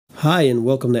Hi, and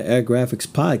welcome to Air Graphics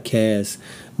Podcast.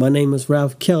 My name is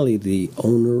Ralph Kelly, the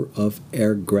owner of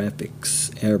Air Graphics,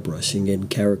 airbrushing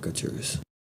and caricatures.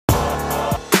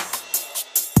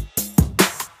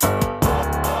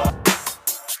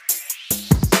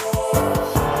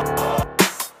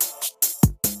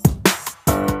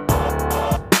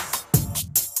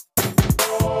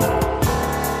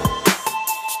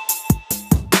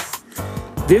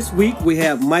 This week we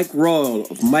have Mike Royal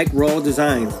of Mike Royal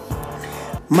Designs.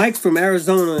 Mike's from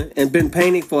Arizona and been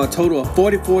painting for a total of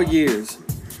 44 years.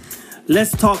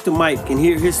 Let's talk to Mike and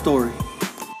hear his story.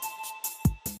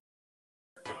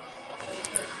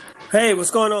 Hey,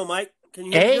 what's going on, Mike? Can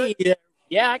you hear me good?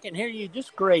 Yeah, I can hear you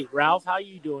just great, Ralph. How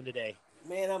you doing today?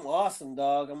 Man, I'm awesome,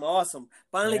 dog. I'm awesome.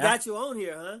 Finally got you on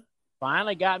here, huh?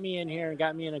 Finally got me in here and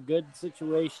got me in a good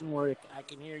situation where I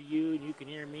can hear you and you can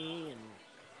hear me. And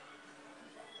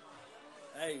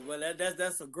hey, well,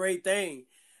 that's a great thing.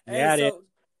 Yeah, Hey, it is.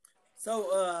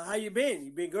 so how you been?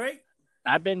 You been great?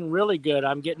 I've been really good.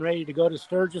 I'm getting ready to go to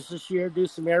Sturgis this year, do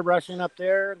some airbrushing up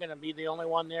there. I'm going to be the only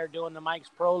one there doing the Mike's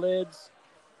Pro Lids.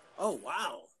 Oh,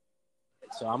 wow.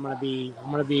 So I'm going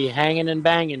to be hanging and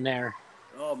banging there.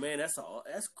 Oh man, that's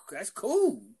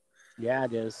cool. Yeah,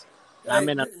 it is. I'm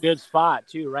in a good spot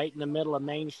too, right in the middle of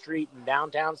Main Street in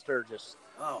downtown Sturgis.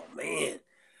 Oh man.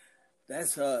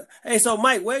 That's Hey, so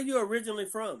Mike, where are you originally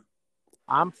from?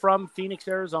 I'm from Phoenix,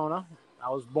 Arizona. I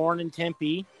was born in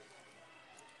Tempe.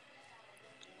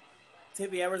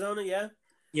 Tempe, Arizona, yeah?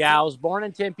 Yeah, I was born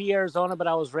in Tempe, Arizona, but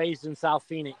I was raised in South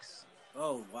Phoenix.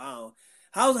 Oh, wow.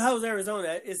 How's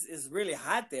Arizona? It's really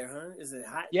hot there, huh? Is it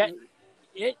hot? Yeah,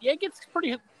 it gets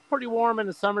pretty warm in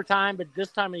the summertime, but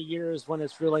this time of year is when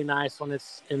it's really nice, when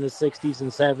it's in the 60s and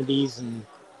 70s, and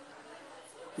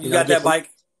you got that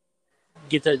bike.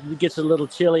 Gets a little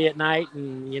chilly at night,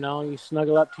 and you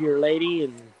snuggle up to your lady,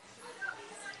 and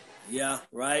yeah,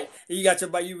 right. You got your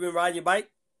bike. You been riding your bike?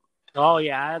 Oh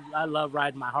yeah, I love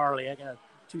riding my Harley. I got a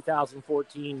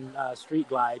 2014 Street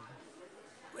Glide.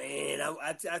 Man,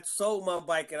 I sold my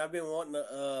bike and I've been wanting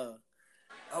to.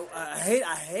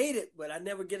 I hate it, but I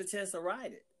never get a chance to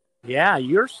ride it. Yeah,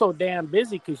 you're so damn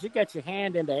busy because you got your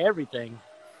hand into everything.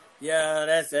 Yeah,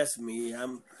 that's me.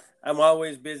 I'm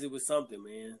always busy with something,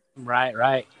 man.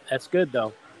 Right. That's good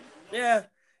though. Yeah,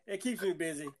 it keeps me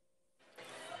busy.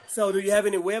 So, do you have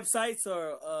any websites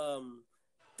or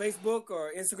Facebook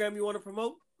or Instagram you want to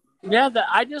promote? Yeah,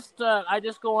 I just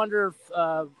go under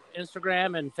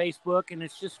Instagram and Facebook, and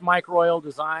it's just Mike Royal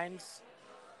Designs.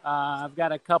 I've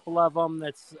got a couple of them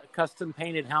that's custom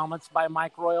painted helmets by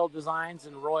Mike Royal Designs,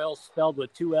 and Royal spelled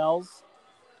with 2 L's.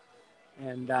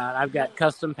 And I've got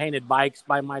custom painted bikes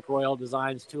by Mike Royal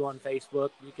Designs too on Facebook.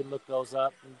 You can look those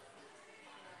up.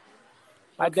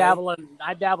 Okay.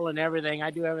 I dabble in everything.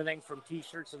 I do everything from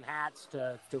T-shirts and hats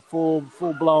to full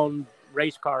blown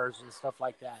race cars and stuff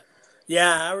like that.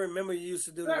 Yeah, I remember you used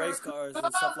to do the race cars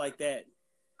and stuff like that.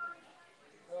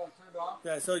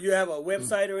 Yeah, so you have a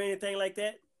website or anything like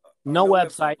that? No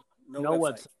website. No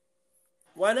website.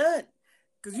 Why not?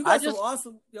 Because you got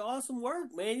awesome work,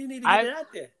 man. You need to get it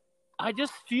out there. I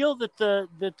just feel that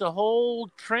the whole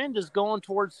trend is going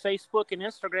towards Facebook and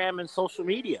Instagram and social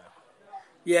media.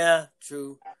 Yeah,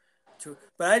 true.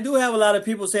 But I do have a lot of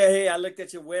people say, "Hey, I looked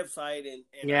at your website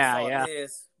and I saw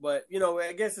this." But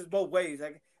I guess it's both ways.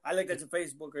 I looked at your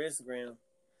Facebook or Instagram.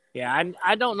 Yeah,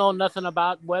 I don't know nothing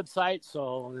about websites,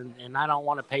 so and I don't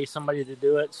want to pay somebody to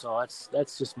do it, so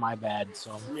that's just my bad.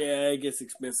 So yeah, it gets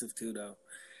expensive too, though.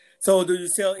 So, do you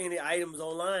sell any items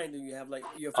online? Do you have like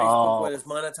your Facebook where it's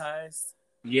monetized?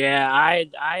 Yeah,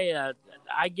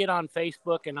 I get on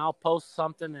Facebook and I'll post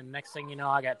something, and next thing you know,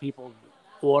 I got people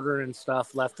ordering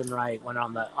stuff left and right when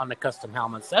on the custom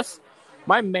helmets. That's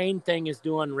my main thing, is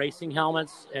doing racing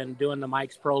helmets and doing the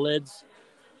Mike's Pro Lids.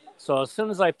 So as soon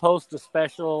as I post a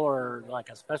special or like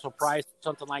a special price,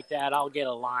 something like that, I'll get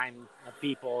a line of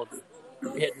people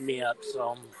hitting me up.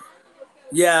 So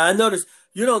yeah, I noticed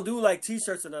you don't do like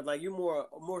T-shirts and that. Like you're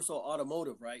more so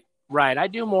automotive, right? Right. I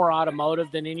do more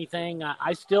automotive than anything.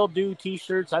 I still do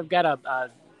T-shirts. I've got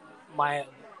my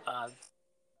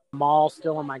mall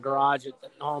still in my garage at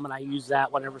home, and I use that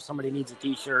whenever somebody needs a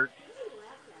T-shirt.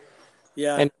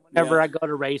 Yeah. And whenever I go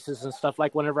to races and stuff,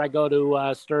 like whenever I go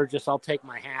to Sturgis, I'll take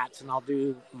my hats and I'll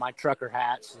do my trucker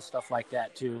hats and stuff like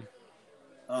that too.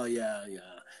 Oh yeah.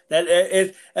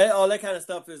 That all that kind of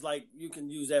stuff is like you can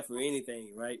use that for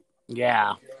anything, right?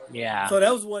 Yeah. So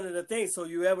that was one of the things. So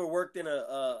you ever worked in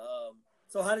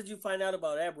so how did you find out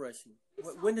about airbrushing?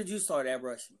 When did you start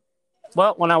airbrushing?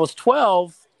 Well, when I was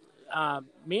 12,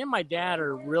 me and my dad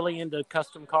are really into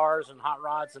custom cars and hot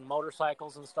rods and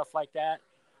motorcycles and stuff like that.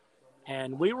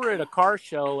 And we were at a car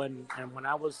show, and when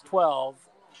I was 12,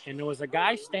 and there was a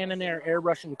guy standing there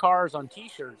airbrushing cars on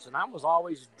T-shirts, and I was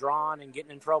always drawn and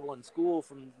getting in trouble in school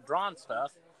from drawing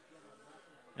stuff.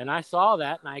 And I saw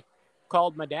that, and I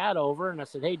called my dad over, and I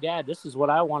said, "Hey, Dad, this is what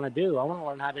I want to do. I want to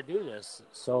learn how to do this."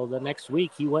 So the next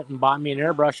week, he went and bought me an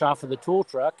airbrush off of the tool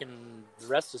truck, and the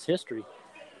rest is history.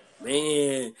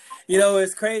 Man, you know,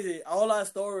 it's crazy. All our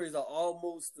stories are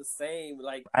almost the same.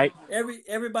 Like Right?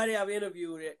 everybody I've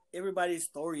interviewed, everybody's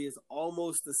story is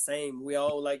almost the same. We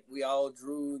all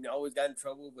drew and always got in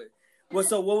trouble. But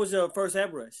what was your first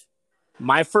airbrush?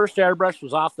 My first airbrush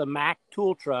was off the Mack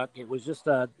tool truck. It was just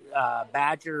a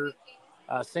Badger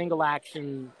single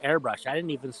action airbrush. I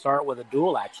didn't even start with a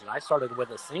dual action. I started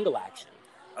with a single action.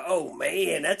 Oh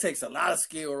man, that takes a lot of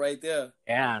skill right there.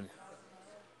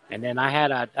 And then I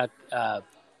had a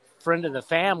friend of the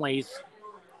family's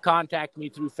contact me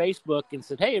through Facebook and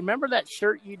said, "Hey, remember that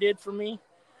shirt you did for me?"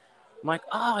 I'm like,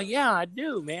 "Oh yeah, I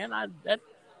do, man.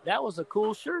 That was a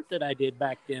cool shirt that I did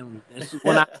back then." This is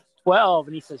when I was 12,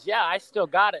 and he says, "Yeah, I still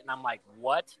got it." And I'm like,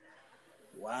 "What?"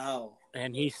 Wow.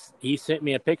 And he sent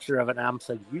me a picture of it, and I'm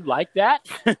saying, "You like that?"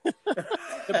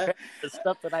 Compared to the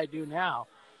stuff that I do now.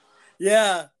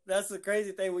 Yeah, that's the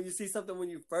crazy thing when you see something when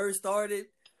you first started.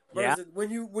 Versus Yeah.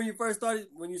 when you first started,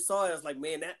 when you saw it, it's like,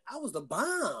 man, I was the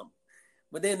bomb.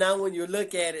 But then now when you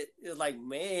look at it, it's like,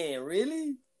 man,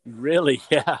 really? Really,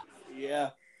 yeah. Yeah.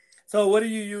 So what do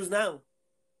you use now?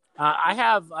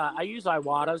 I use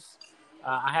Iwatas.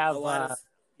 I have Iwatas.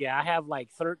 I have like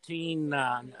 13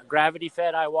 gravity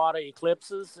fed Iwata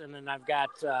Eclipses, and then I've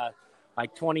got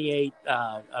like 28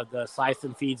 of the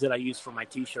siphon feeds that I use for my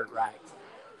t-shirt rack.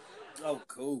 Oh,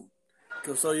 cool.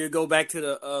 So you go back to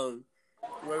the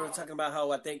we were talking about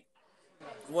how I think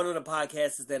one of the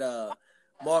podcasts is that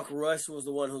Mark Rush was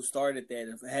the one who started that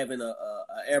of having a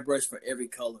airbrush for every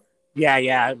color.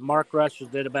 Yeah. Mark Rush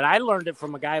did it, but I learned it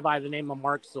from a guy by the name of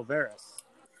Mark Silveris.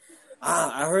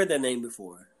 I heard that name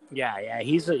before. Yeah.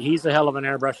 He's a hell of an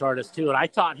airbrush artist too, and I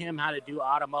taught him how to do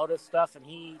automotive stuff.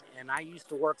 And I used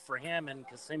to work for him in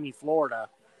Kissimmee, Florida,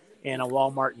 in a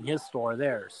Walmart in his store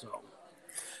there. So.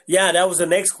 Yeah, that was the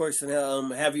next question.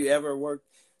 Have you ever worked?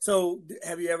 So,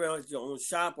 have you ever owned your own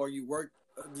shop, or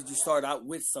did you start out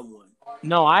with someone?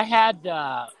 No, I had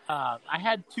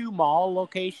 2 mall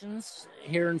locations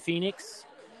here in Phoenix.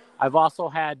 I've also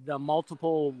had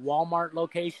multiple Walmart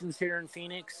locations here in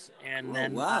Phoenix, and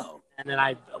then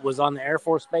I was on the Air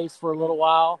Force Base for a little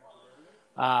while.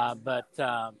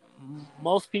 But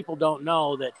most people don't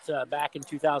know that back in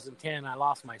 2010 I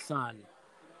lost my son.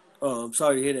 Oh, I'm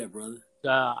sorry to hear that, brother.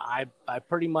 I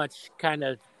pretty much kind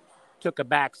of took a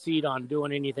back seat on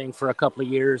doing anything for a couple of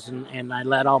years, and I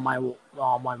let all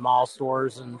my mall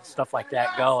stores and stuff like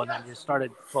that go, and I just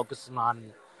started focusing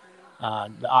on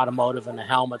the automotive and the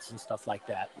helmets and stuff like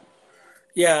that.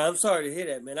 Yeah, I'm sorry to hear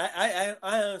that, man. I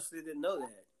honestly didn't know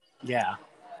that. Yeah.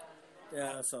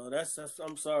 Yeah, so that's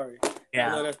I'm sorry. Yeah.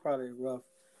 I know that's probably rough.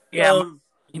 Yeah.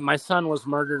 My son was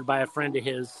murdered by a friend of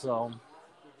his, so.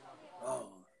 Oh.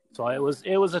 So it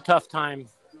was a tough time.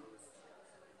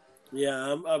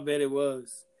 Yeah, I bet it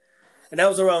was. And that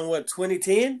was around what,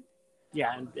 2010?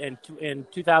 Yeah, in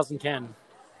 2010.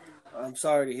 I'm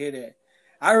sorry to hear that.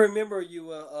 I remember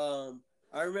you.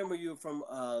 I remember you from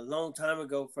a long time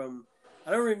ago.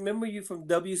 I don't remember you from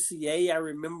WCA. I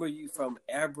remember you from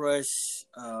Airbrush.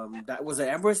 That was it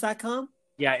Airbrush.com?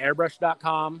 Yeah,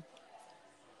 Airbrush.com.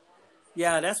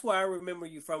 Yeah, that's where I remember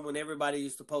you from when everybody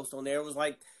used to post on there. It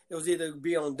was either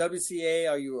be on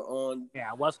WCA or you were on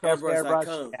West Coast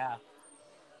Airbrush.com. Yeah.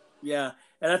 Yeah.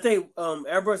 And I think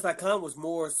Airbrush.com was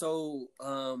more so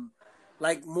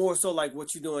like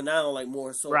what you're doing now, like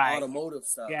more so automotive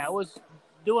stuff. Yeah, I was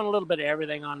doing a little bit of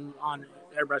everything on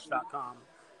Airbrush.com.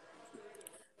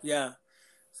 Yeah.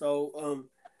 So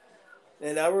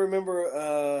and I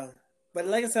remember but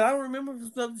like I said, I don't remember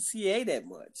WCA that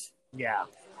much. Yeah.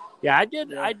 Yeah, I did.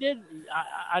 Yeah.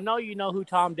 I know you know who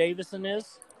Tom Davison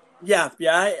is. Yeah.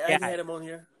 I had him on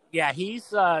here. Yeah,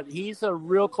 he's a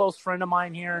real close friend of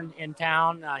mine here in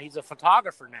town. He's a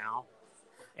photographer now.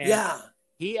 And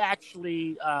he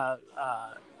actually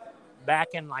back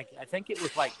in I think it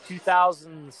was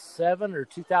 2007 or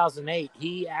 2008.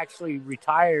 He actually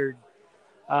retired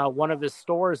one of his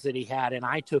stores that he had, and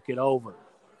I took it over.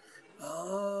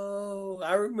 Oh,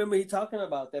 I remember he talking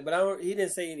about that, but he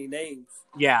didn't say any names.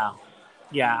 Yeah,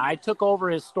 I took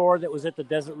over his store that was at the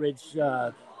Desert Ridge,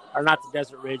 or not the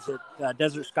Desert Ridge, at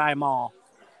Desert Sky Mall.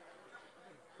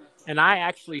 And I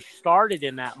actually started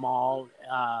in that mall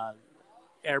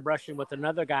airbrushing with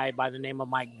another guy by the name of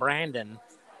Mike Brandon.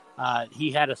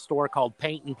 He had a store called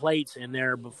Paint and Plates in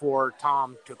there before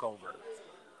Tom took over.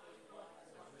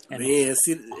 And Man,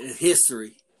 see,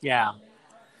 history. yeah,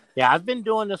 I've been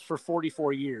doing this for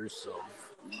 44 years. So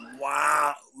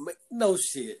Wow. No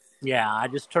shit. yeah, I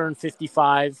just turned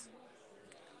 55.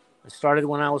 I started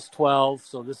when I was 12,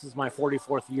 so this is my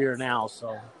 44th year now.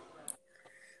 So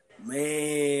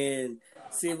Man.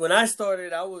 See, when I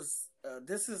started, I was,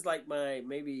 this is like my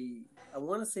maybe, I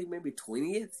want to say maybe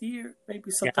 20th year,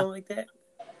 maybe something yeah, like that.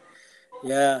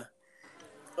 Yeah.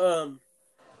 Um,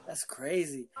 that's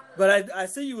crazy. But I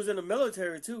see you was in the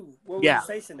military too. Where were you yeah.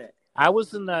 stationed at? I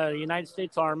was in the United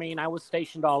States Army, and I was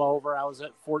stationed all over. I was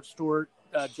at Fort Stewart,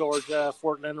 Georgia,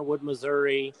 Fort Leonard Wood,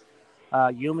 Missouri,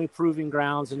 Yuma Proving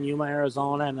Grounds in Yuma,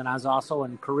 Arizona, and then I was also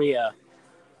in Korea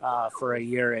for a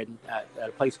year at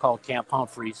a place called Camp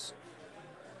Humphreys.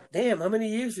 Damn, how many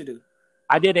years you do?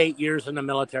 I did 8 years in the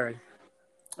military.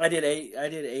 I did 8. I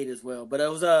did 8 as well. But it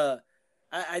was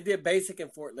I did basic in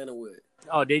Fort Leonard Wood.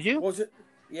 Oh, did you? What was it?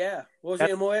 Yeah. What was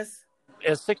your MOS?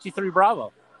 It's 63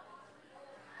 Bravo.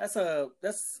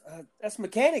 That's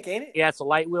mechanic, ain't it? Yeah, it's a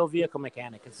light wheel vehicle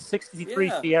mechanic. It's 63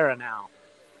 Yeah. Sierra now.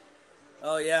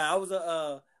 Oh yeah, I was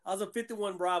a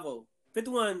 51 Bravo.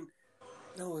 51.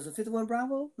 No, was it 51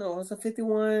 Bravo? No, I was a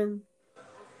 51.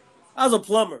 I was a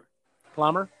plumber.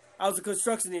 Plumber? I was a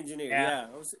construction engineer. Yeah.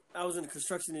 I was a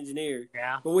construction engineer.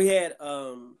 Yeah. But we had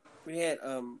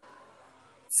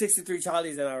 63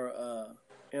 Charlies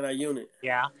in our unit.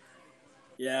 Yeah.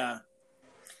 Yeah.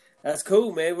 That's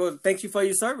cool, man. Well, thank you for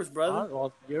your service, brother.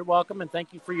 Well, you're welcome, and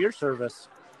thank you for your service.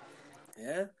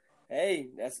 Yeah. Hey,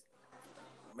 that's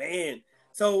man.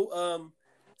 So,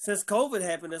 since COVID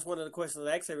happened, that's one of the questions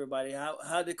I ask everybody.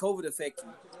 How did COVID affect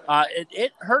you?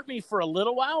 It hurt me for a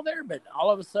little while there, but all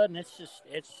of a sudden it's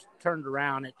turned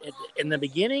around. In the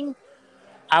beginning,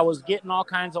 I was getting all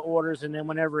kinds of orders, and then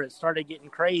whenever it started getting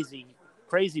crazy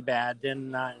bad,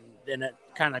 then it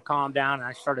kind of calmed down, and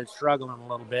I started struggling a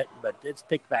little bit. But it's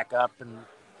picked back up, and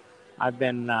I've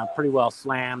been pretty well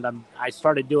slammed. I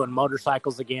started doing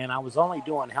motorcycles again. I was only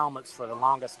doing helmets for the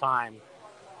longest time.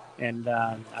 And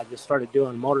I just started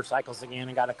doing motorcycles again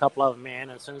and got a couple of them in.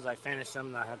 And as soon as I finished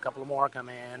them, a couple of more come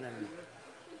in.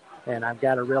 And I've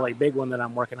got a really big one that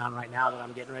I'm working on right now that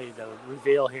I'm getting ready to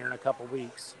reveal here in a couple of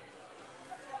weeks.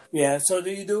 Yeah. So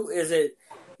is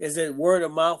it word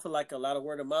of mouth, or like a lot of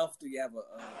word of mouth? Do you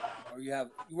have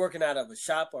you working out of a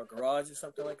shop or a garage or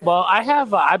something like that? Well, I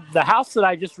have the house that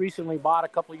I just recently bought a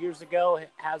couple of years ago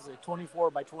has a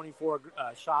 24 by 24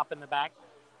 shop in the back.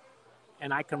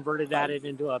 And I converted half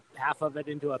of it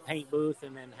into a paint booth,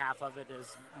 and then half of it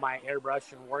is my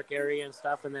airbrush and work area and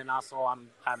stuff. And then also I'm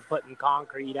putting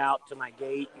concrete out to my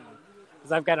gate,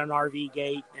 because I've got an RV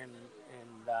gate, and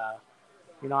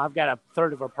I've got a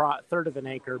third of an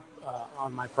acre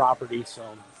on my property. So,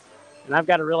 and I've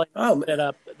got to really set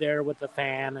up there with the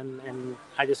fan, and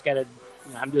I just got to.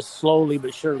 I'm just slowly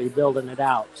but surely building it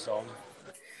out. So.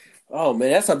 Oh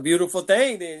man, that's a beautiful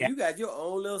thing. Then Yeah. You got your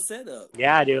own little setup.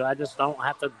 Yeah, I do. I just don't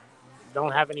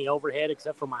have any overhead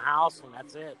except for my house, and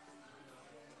that's it.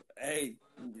 Hey,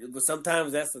 but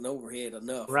sometimes that's an overhead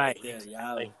enough. Right. There,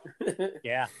 Exactly. y'all.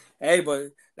 Yeah. Hey,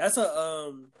 but that's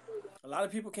a lot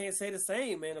of people can't say the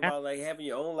same, man, about like having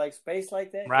your own like space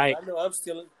like that. Right. I know I'm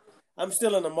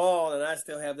still in the mall, and I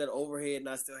still have that overhead, and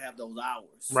I still have those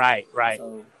hours. Right.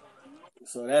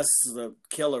 So that's the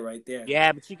killer right there.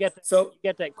 Yeah, but you get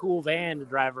that cool van to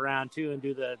drive around too and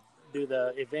do the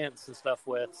events and stuff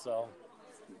with. So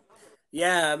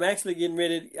yeah, I'm actually getting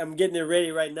ready. I'm getting it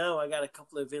ready right now. I got a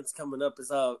couple of events coming up.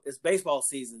 It's baseball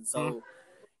season, so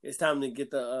it's time to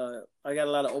get I got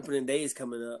a lot of opening days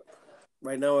coming up.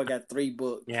 Right now, I got 3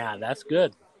 booked. yeah, that's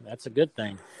good. That's a good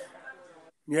thing.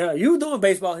 Yeah, you were doing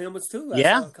baseball helmets too. I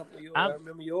saw a couple of yours. I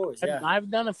remember yours. Yeah, I've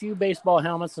done a few baseball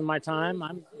helmets in my time.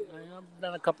 I've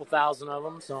done a couple thousand of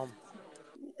them. So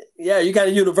yeah, you got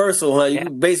a universal, huh? You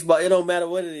baseball. It don't matter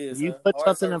what it is. you put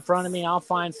something in front of me, I'll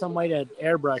find some way to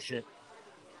airbrush it.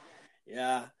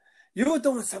 Yeah, you were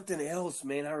doing something else,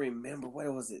 man. I remember. What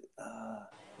was it?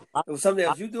 It was something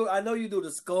else. I know you do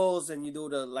the skulls and you do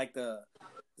the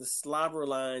slobber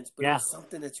lines, but it was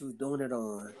something that you were doing it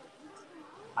on.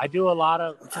 I do a lot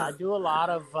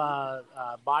of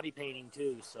body painting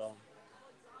too. So.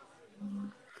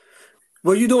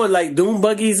 Were you doing like dune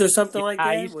buggies or something like that?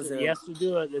 I used to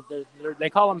do it. They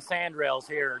call them sand rails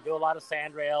here. Do a lot of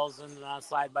sand rails and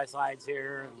side by sides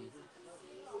here.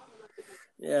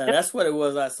 Yeah, that's what it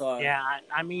was. I saw. Yeah,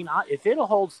 I mean, if it'll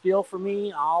hold steel for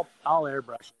me, I'll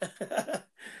airbrush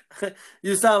it.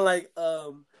 You sound like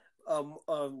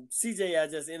CJ I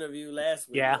just interviewed last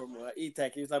week from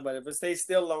E-Tech. He was talking about if it stays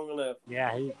still long enough.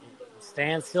 Yeah, he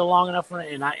stands still long enough for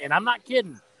it, and I'm not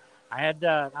kidding.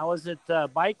 I was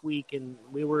at Bike Week, and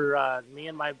we were me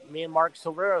and Mark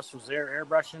Silveros was there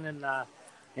airbrushing in uh,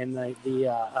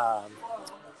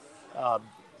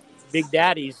 Big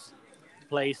Daddy's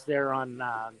place there on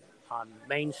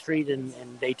Main Street in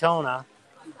Daytona.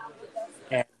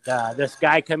 And this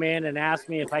guy come in and asked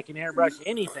me if I can airbrush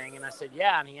anything, and I said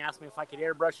yeah. And he asked me if I could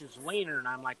airbrush his wiener, and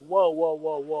I'm like, whoa,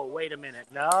 wait a minute,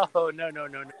 no.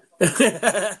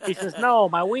 He says no,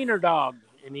 my wiener dog,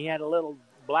 and he had a little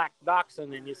black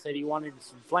dachshund, and he said he wanted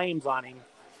some flames on him.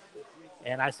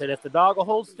 And I said, if the dog will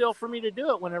hold still for me to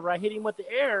do it, whenever I hit him with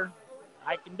the air,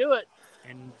 I can do it.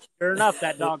 And sure enough,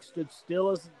 that dog stood still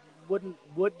as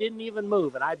didn't even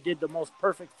move, and I did the most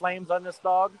perfect flames on this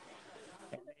dog.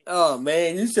 Oh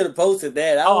man, you should have posted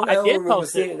that. I did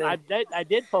post it. I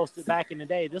did post it back in the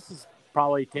day. This is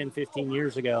probably 10, 15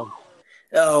 years ago.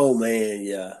 Oh man,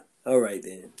 yeah. All right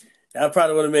then. That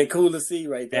probably would have been cool to see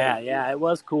right there. Yeah, it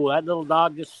was cool. That little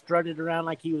dog just strutted around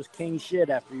like he was king shit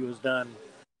after he was done.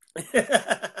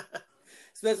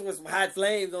 Especially with some hot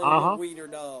flames on the wiener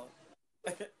dog.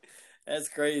 That's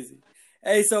crazy.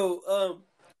 Hey, so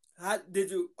how did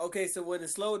you? Okay, so when it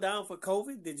slowed down for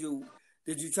COVID, did you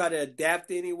try to adapt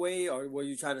anyway, or were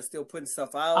you trying to still putting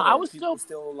stuff out? I was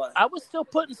still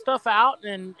putting stuff out,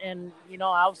 and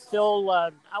I was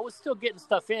still getting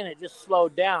stuff in. It just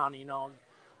slowed down.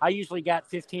 I usually got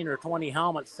 15 or 20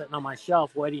 helmets sitting on my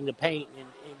shelf waiting to paint, and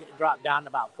it dropped down to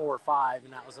about 4 or 5,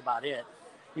 and that was about it.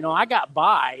 I got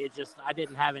by. It just I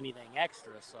didn't have anything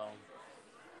extra, so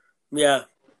yeah.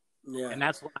 And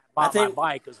that's when I bought my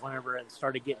bike, was whenever it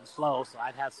started getting slow, so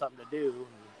I'd have something to do.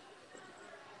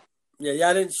 Yeah,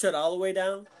 y'all didn't shut all the way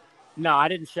down? No, I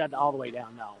didn't shut all the way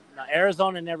down, no.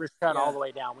 Arizona never shut all the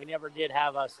way down. We never did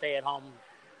have a stay-at-home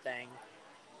thing.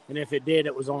 And if it did,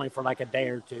 it was only for like a day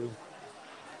or two.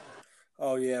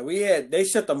 Oh, yeah. They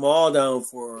shut the mall down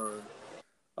for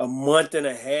a month and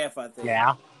a half, I think.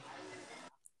 Yeah.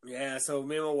 Yeah, so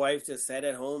me and my wife just sat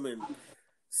at home and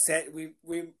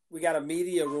we got a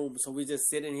media room, so we just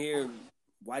sit in here and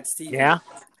watch TV. Yeah.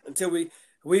 Until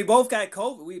we both got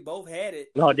COVID. We both had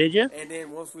it. Oh, did you? And then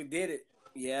once we did it,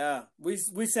 yeah, we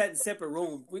sat in separate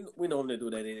rooms. We normally do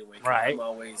that anyway. Right. I'm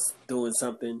always doing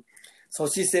something. So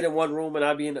she sit in one room and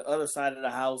I'll be in the other side of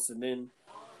the house, and then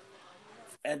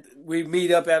we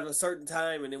meet up at a certain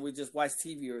time, and then we just watch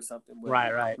TV or something. But,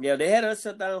 right. Yeah, they had us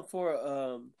shut down for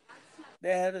a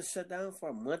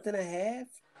month and a half,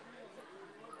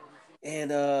 and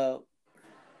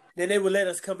then they would let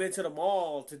us come into the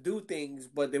mall to do things,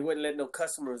 but they wouldn't let no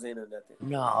customers in or nothing.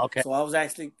 No, okay. So I would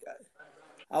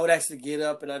actually get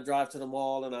up and I'd drive to the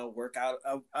mall and I'd work out.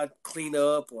 I'd clean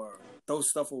up or throw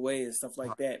stuff away and stuff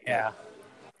like that. Yeah.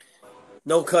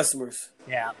 No customers.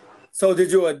 Yeah. So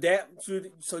did you adapt?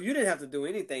 So you didn't have to do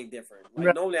anything different.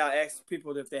 Like normally I ask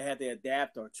people if they had to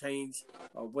adapt or change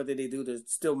or what did they do to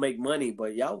still make money,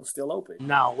 but y'all was still open.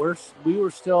 No, we were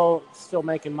still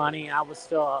making money. I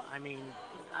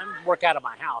work out of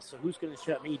my house, so who's going to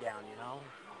shut me down,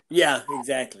 Yeah,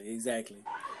 exactly.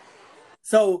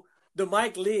 So the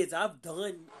mic lids, I've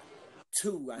done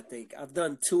 2, I think. I've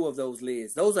done 2 of those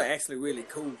lids. Those are actually really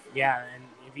cool. Yeah, and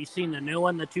have you seen the new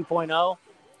one, the 2.0?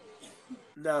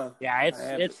 No. Yeah,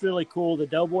 it's really cool. The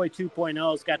Doughboy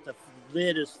 2.0's got the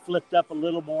lid is flipped up a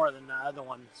little more than the other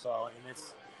one, so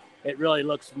it really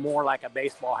looks more like a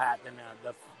baseball hat than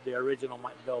the original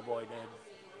Doughboy did.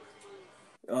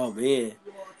 Oh man,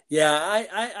 yeah.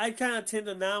 I kind of tend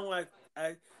to now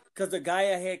because the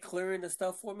guy I had clearing the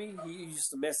stuff for me, he used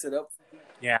to mess it up.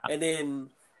 Yeah. And then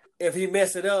if he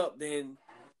mess it up, then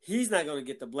he's not going to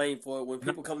get the blame for it. When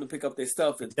people come to pick up their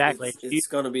stuff, it's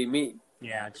going to be me.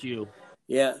 Yeah, it's you.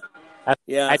 Yeah.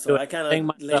 So I kind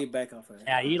of laid back off of it.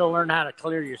 Yeah, you don't learn how to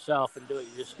clear yourself and do it.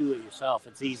 You just do it yourself.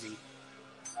 It's easy.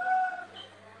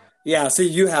 Yeah, see,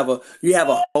 you have a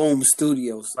home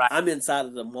studio. So right. I'm inside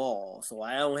of the mall, so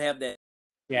I don't have that.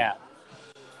 Yeah,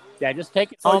 just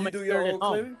take it so home you and do your own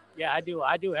clearing? Yeah, I do.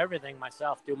 I do everything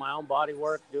myself. Do my own body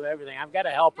work. Do everything. I've got a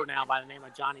helper now by the name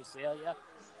of Johnny Celia,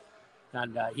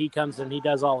 and he comes and he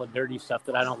does all the dirty stuff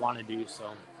that I don't want to do.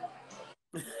 So.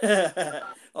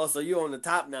 Oh, so you're on the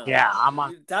top now? Yeah, I'm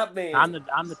on the top man. I'm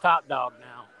the top dog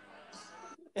now.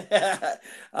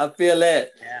 I feel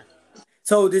that. Yeah.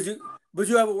 So would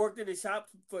you ever worked in the shop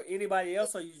for anybody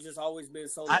else, or you just always been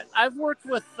solo? I've worked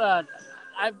with.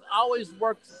 I've always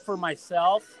worked for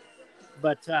myself,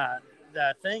 but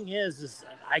the thing is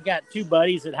I got 2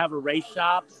 buddies that have a race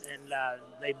shop, and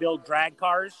they build drag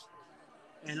cars,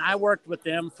 and I worked with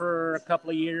them for a couple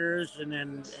of years, and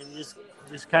then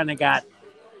just kind of got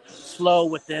slow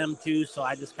with them too, so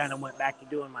I just kind of went back to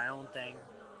doing my own thing.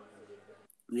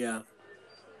 Yeah.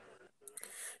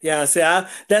 Yeah, see,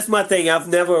 that's my thing. I've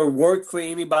never worked for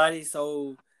anybody,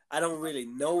 so I don't really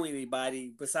know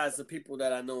anybody besides the people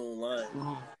that I know online.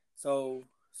 Mhm. So,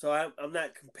 I'm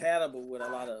not compatible with a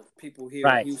lot of people here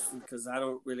in Right, Houston because I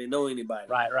don't really know anybody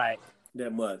right, right.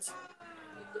 that much.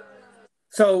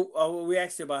 So, we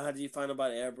asked you about how did you find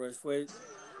about airbrush?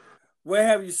 Where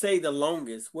have you stayed the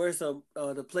longest? Where's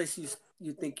the place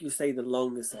you think you stayed the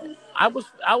longest at? I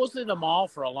was in the mall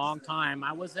for a long time.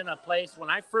 I was in a place when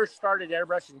I first started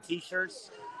airbrushing T-shirts.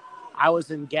 I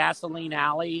was in Gasoline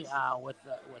Alley with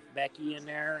Becky in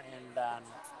there, and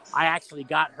I actually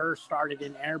got her started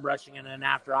in airbrushing. And then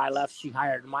after I left, she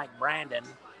hired Mike Brandon,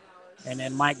 and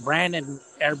then Mike Brandon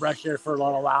airbrushed her for a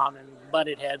little while, and then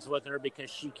butted heads with her because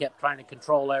she kept trying to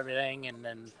control everything.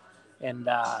 And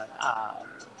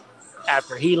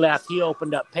after he left, he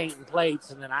opened up Paint and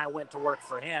Plates, and then I went to work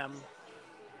for him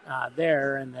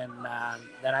there, and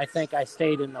then I think I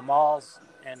stayed in the malls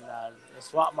and the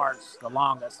swap marts the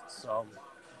longest. So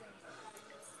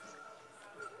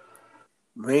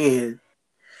Man,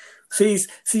 see,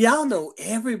 y'all know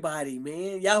everybody,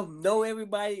 man. Y'all know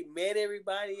everybody, met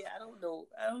everybody. I don't know.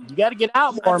 you got to get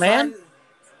out I more, man. tried.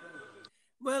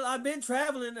 Well, I've been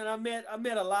traveling and I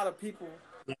met a lot of people,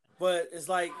 but it's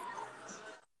like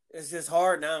it's just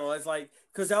hard now. It's like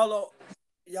because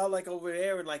y'all like over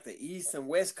there in like the East and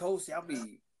West Coast, y'all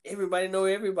be everybody know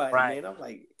everybody, Right, man. I'm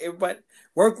like everybody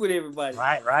work with everybody.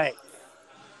 right, right.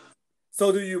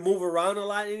 So do you move around a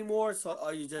lot anymore? So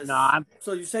are you No, just I'm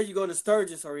so you say you go to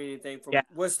Sturgis or anything yeah.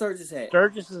 from where Sturgis at?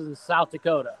 Sturgis is in South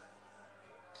Dakota.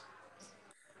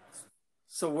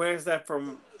 So where's that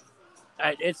from?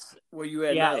 It's Where you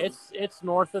at yeah, now? it's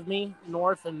north of me,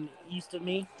 north and east of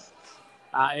me.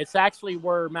 It's actually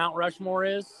where Mount Rushmore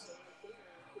is.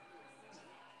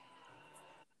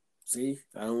 See,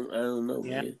 I don't know,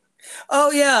 Yeah, man.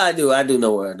 Oh yeah, I do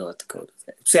know where North Dakota is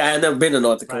at. See, I have never been to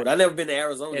North right. Dakota. I never been to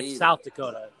Arizona It's either. South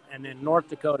Dakota, and then North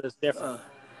Dakota is different.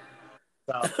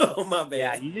 Uh, So oh my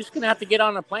yeah, bad, you're just gonna have to get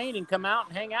on a plane and come out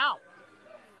and hang out.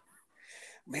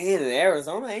 man. In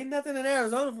Arizona, ain't nothing in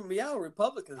Arizona for me. Y'all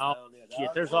Republicans Oh down there, shit,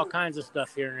 dog. there's all kinds of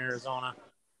stuff here in Arizona.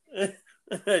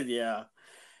 Yeah.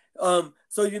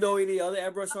 So you know any other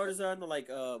airbrush artists out there? Like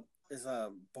is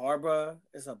Barbara?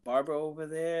 Is a Barbara over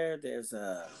there? There's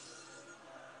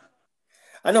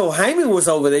I know Jaime was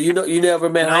over there. You know, you never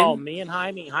met No, Jaime? me and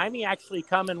Jaime actually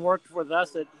come and worked with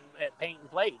us at Paint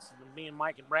and Plates. Me and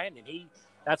Mike and Brandon.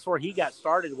 That's where he got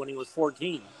started when he was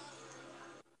 14.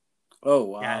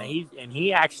 Oh Yeah, wow.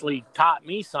 he actually taught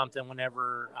me something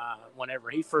whenever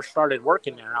he first started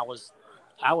working there.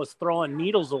 I was throwing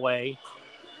needles away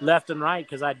left and right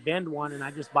because I'd bend one and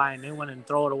I'd just buy a new one and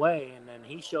throw it away. And then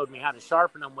he showed me how to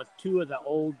sharpen them with two of the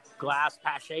old glass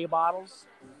Pache bottles.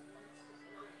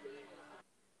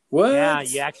 Yeah, What?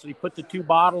 you actually put the two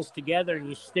bottles together and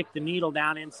you stick the needle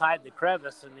down inside the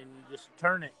crevice and then you just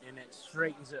turn it and it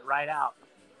straightens it right out.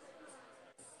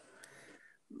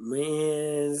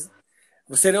 Man,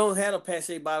 well, they don't have the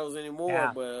Pache bottles anymore,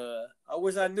 Yeah, but I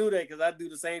wish I knew that because I do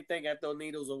the same thing. I throw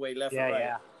needles away left and yeah,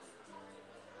 right.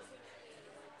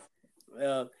 yeah.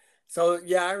 Uh, so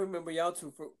yeah, I remember y'all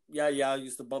two. Y'all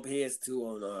used to bump heads too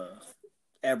on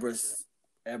Abras,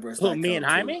 Who, me Abras.com and too.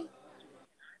 Jaime?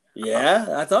 Yeah,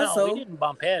 I thought No, we so. didn't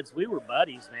bump heads. We were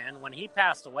buddies, man. When he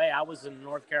passed away, I was in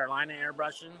North Carolina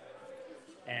airbrushing.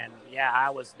 And yeah, I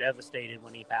was devastated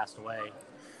when he passed away.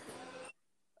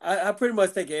 I pretty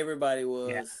much think everybody Yeah,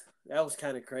 was. That was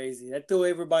kind of crazy. That threw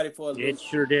everybody for a it loop.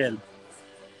 sure did.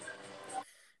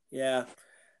 Yeah.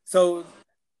 So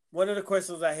one of the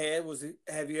questions I had was,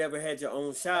 have you ever had your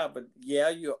own shop? But yeah,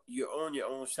 you own your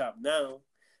own shop now.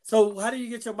 So how do you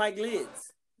get your mic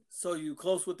lids? So you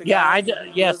close with the Yeah, guy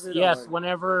who does it, yes. or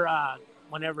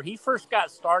Whenever he first got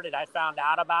started, I found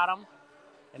out about him,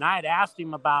 and I had asked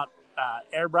him about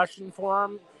airbrushing for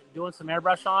him, doing some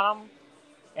airbrush on him,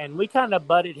 and we kind of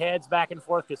butted heads back and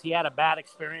forth because he had a bad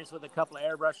experience with a couple of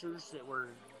airbrushers that were,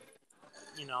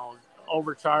 you know,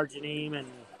 overcharging him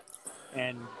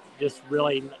and just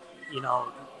really, you know,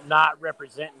 not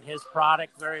representing his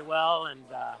product very well. And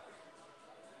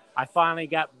I finally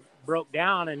got broke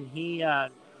down, and he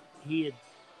had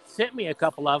sent me a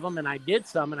couple of them, and I did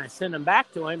some, and I sent them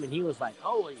back to him, and he was like,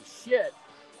 "Holy shit!"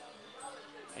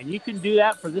 And you can do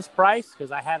that for this price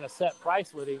because I had a set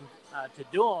price with him to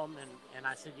do them, and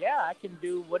I said, "Yeah, I can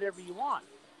do whatever you want."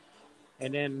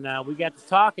 And then we got to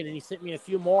talking, and he sent me a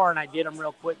few more, and I did them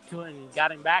real quick to him, and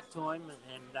got him back to him,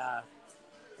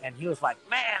 and he was like,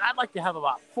 "Man, I'd like to have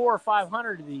about 400 or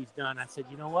 500 of these done." I said,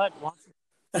 "You know what?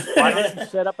 Why don't you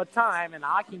set up a time, and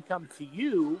I can come to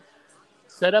you,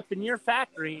 set up in your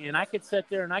factory, and I could sit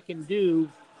there and I can do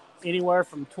anywhere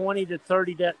from 20 to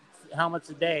 30 helmets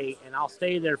a day, and I'll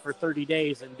stay there for 30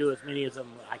 days and do as many of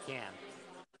them I can.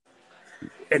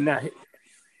 And I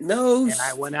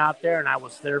went out there, and I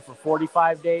was there for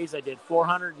 45 days. I did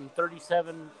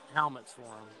 437 helmets for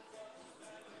them.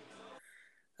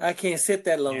 I can't sit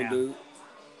that long, dude.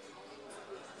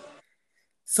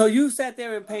 So you sat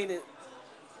there and painted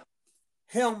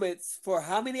helmets for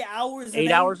how many hours?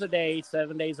 8 hours a day,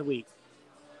 7 days a week,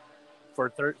 for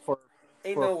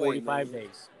 45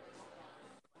 days.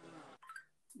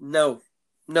 No,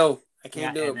 I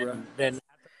can't do it, bro. Then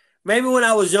maybe when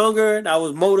I was younger and I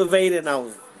was motivated and I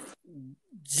was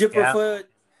jipperfoot.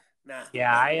 Nah.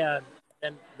 Yeah,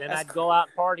 then I'd go out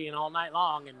partying all night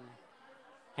long and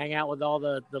hang out with all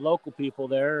the local people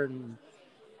there, and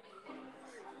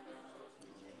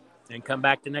then come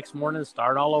back the next morning and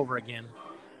start all over again.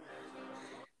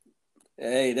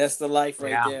 Hey, that's the life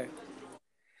right there.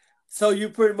 So you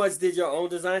pretty much did your own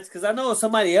designs? Because I know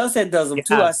somebody else that does them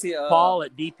too. I see Paul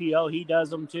at DPO, he does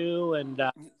them too, and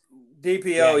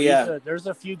DPO, there's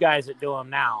a few guys that do them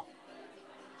now.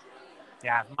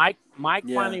 Yeah, Mike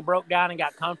finally broke down and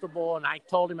got comfortable, and I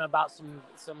told him about some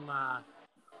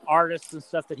artists and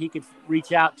stuff that he could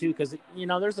reach out to, because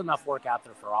there's enough work out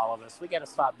there for all of us. We got to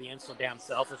stop being so damn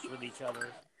selfish with each other.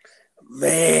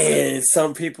 Man,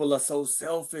 some people are so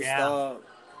selfish, dog.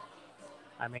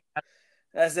 I mean,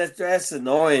 that's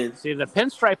annoying. See, the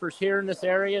pinstripers here in this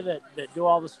area that do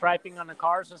all the striping on the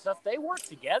cars and stuff, they work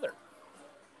together.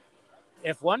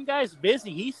 If one guy's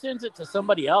busy, he sends it to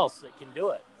somebody else that can do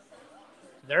it.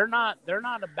 They're not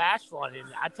a bashful, and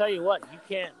I tell you what,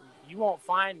 you won't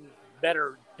find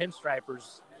better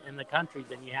pinstripers in the country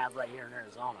than you have right here in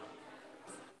Arizona.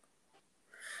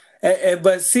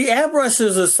 But see,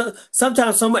 airbrushers are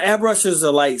sometimes some airbrushers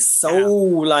are like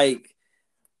like,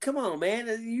 come on, man,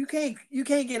 you can't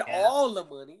get all the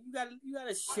money. You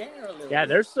gotta share a little. Yeah,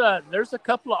 there's a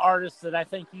couple of artists that I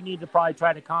think you need to probably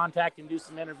try to contact and do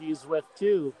some interviews with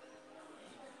too.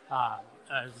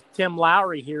 Tim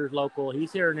Lowry here local.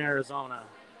 He's here in Arizona.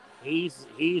 He's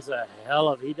a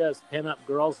he does pinup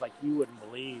girls like you wouldn't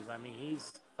believe. I mean,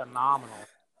 he's phenomenal.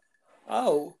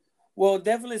 Oh, well,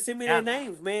 definitely send me their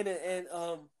names, man. And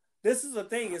this is the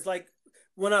thing. It's like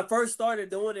when I first started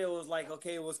doing it, it was like,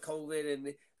 okay, it was COVID,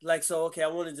 and like, so okay, I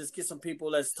want to just get some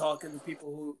people that's talking to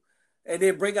people who, and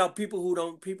then bring out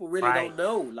people people really don't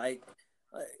know, like,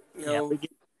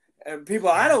 and people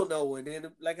I don't know, and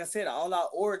then like I said, all our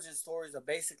origin stories are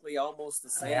basically almost the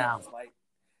same. Yeah. It's like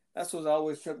that's what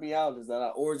always tripped me out, is that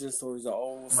our origin stories are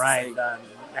almost right. the same.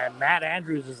 And Matt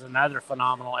Andrews is another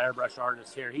phenomenal airbrush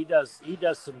artist here. He does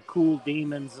some cool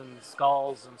demons and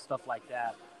skulls and stuff like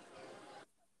that.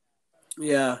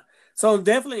 Yeah. So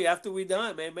definitely after we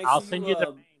done, man, I'll send you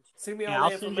the send me all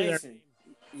the information.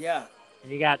 Yeah.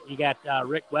 And you got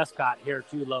Rick Westcott here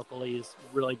too locally. He's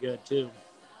really good too.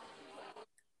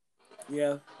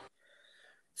 Yeah.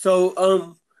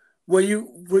 So when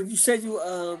you said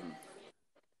you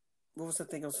what was the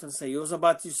thing I was going to say? It was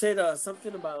about, you said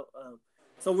something about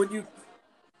so when you,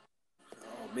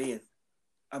 oh man,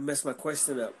 I messed my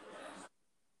question up.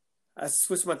 I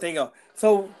switched my thing up.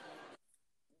 So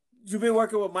you've been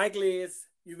working with Mike Liz.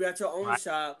 You got your own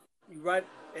shop. You write,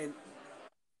 and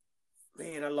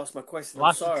man, I lost my question.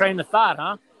 Lost your train of thought,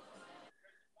 huh?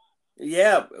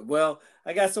 Yeah. Well,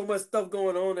 I got so much stuff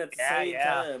going on at the same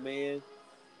time, man.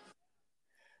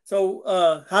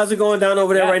 So how's it going down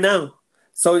over there right now?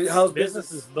 So how's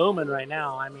business is booming right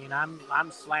now. I mean,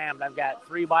 I'm slammed. I've got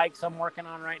 3 bikes I'm working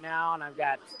on right now, and I've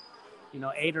got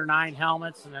 8 or 9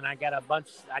 helmets, and then I got a bunch.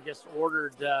 I just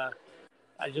ordered.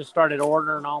 I just started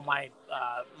ordering all my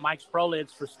Mike's Pro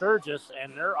lids for Sturgis,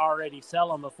 and they're already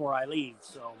selling before I leave.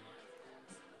 So.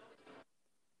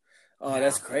 Oh,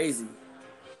 that's crazy.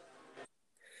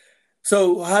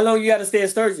 So how long you got to stay at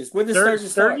Sturgis? When does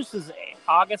Sturgis start? Sturgis is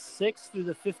August 6th through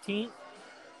the 15th.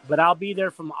 But I'll be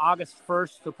there from August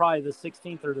 1st to probably the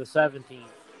 16th or the 17th.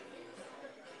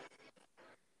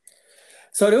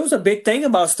 So there was a big thing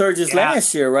about Sturgis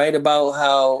last year, right? About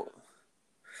how.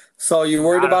 So you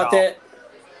worried about that?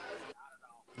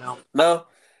 No.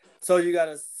 So you got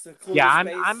a secluded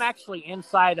space? I'm actually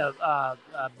inside of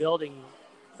a building.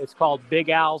 It's called Big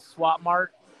Al's Swap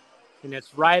Mart, and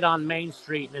it's right on Main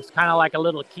Street, and it's kind of like a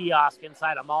little kiosk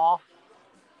inside a mall.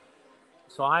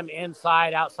 So I'm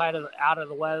inside, out of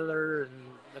the weather and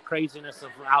the craziness of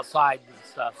outside and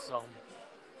stuff.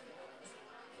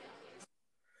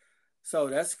 So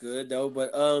that's good though.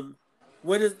 But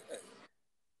when is?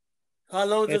 How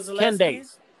long does it last? 10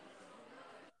 days.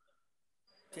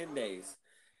 10 days,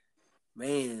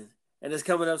 man. And it's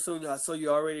coming up soon. So you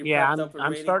already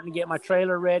I'm starting to get my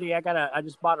trailer ready. I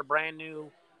just bought a brand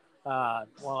new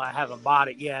Well, I haven't bought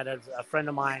it yet. As a friend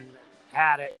of mine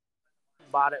had it,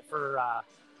 bought it for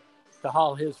to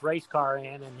haul his race car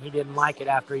in, and he didn't like it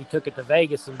after he took it to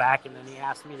Vegas and back. And then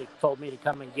he told me to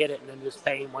come and get it, and then just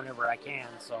pay him whenever I can.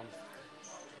 So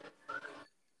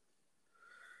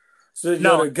you're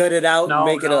gonna gut it out and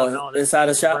make it inside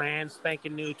a shop? Brand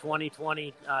spanking new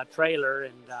 2020 trailer,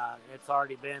 and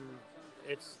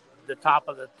it's the top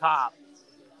of the top.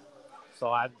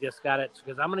 So I've just got it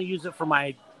because I'm going to use it for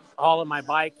all of my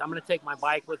bike. I'm going to take my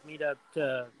bike with me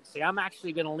to see. I'm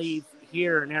actually going to leave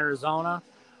here in Arizona.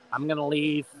 I'm going to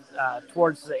leave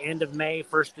towards the end of May,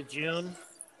 1st of June,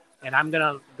 and I'm going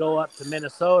to go up to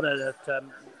Minnesota to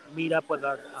meet up with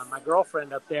my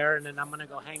girlfriend up there, and then I'm going to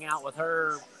go hang out with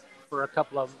her for a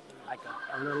couple of,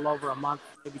 a little over a month,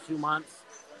 maybe 2 months,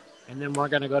 and then we're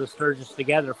going to go to Sturgis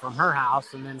together from her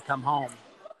house and then come home.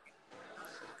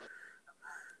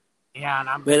 Yeah, and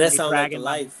I'm going to be dragging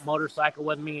my motorcycle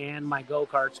with me and my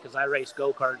go-karts because I race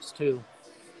go-karts too.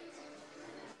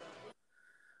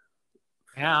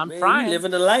 Yeah, I'm trying. You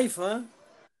living the life, huh?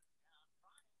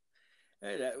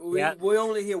 Hey, we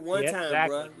only here one time,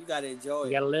 exactly. Bro. You got to enjoy it.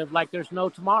 You got to live like there's no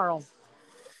tomorrow.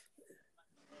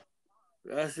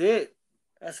 That's it.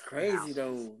 That's crazy,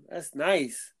 though. That's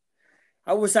nice.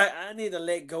 I wish I need to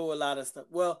let go a lot of stuff.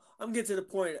 Well, I'm getting to the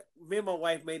point. Me and my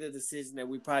wife made a decision that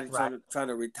we probably trying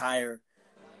to retire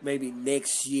maybe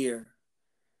next year.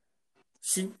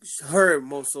 Her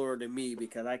more so than me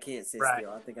because I can't sit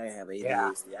still. I think I have ADHD.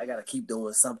 Yeah. I got to keep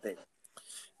doing something.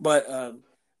 But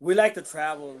we like to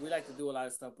travel. We like to do a lot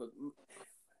of stuff. But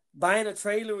buying a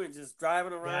trailer and just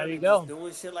driving around and just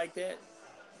doing shit like that,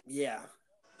 yeah.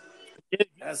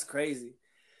 That's crazy.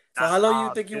 So how long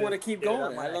you think you want to keep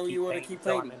going? How long you want to keep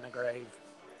painting? In the grave.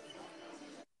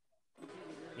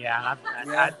 Yeah,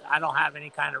 I don't have any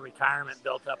kind of retirement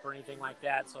built up or anything like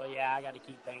that. So yeah, I got to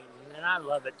keep painting, and I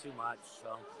love it too much.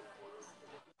 So.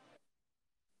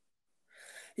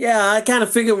 Yeah, I kind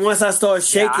of figured once I start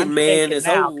shaking, man, it's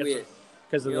over with.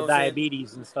 Because of the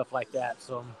diabetes and stuff like that.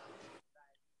 So.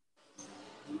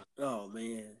 Oh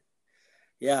man.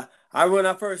 Yeah, when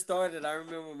I first started, I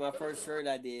remember my first shirt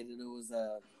I did, and it was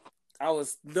I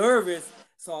was nervous,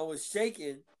 so I was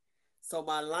shaking. So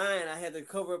my line, I had to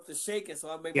cover up the shaking, so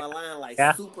I made my line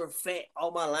super fat. All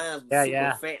my lines were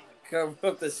super fat to cover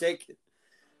up the shaking.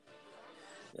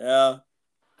 Yeah.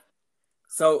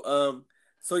 So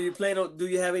so you plan on? Do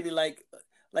you have any like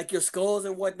your skulls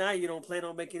and whatnot? You don't plan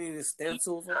on making any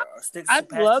stencils or stencil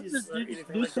I'd love to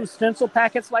do some stencil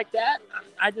packets like that.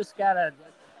 I just gotta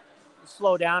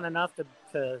slow down enough to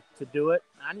do it.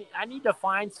 I need to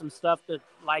find some stuff that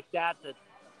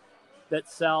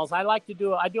sells. I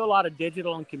do a lot of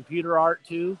digital and computer art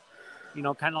too,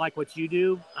 kind of like what you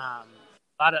do. A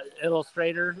lot of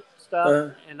Illustrator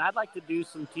stuff, and I'd like to do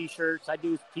some t-shirts. I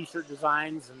do t-shirt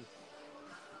designs and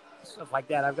stuff like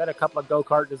that. I've got a couple of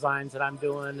go-kart designs that I'm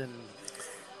doing. And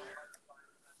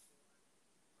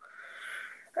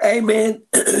hey man,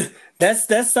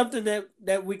 that's something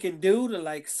that we can do to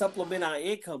like supplement our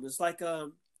income. It's like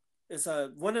it's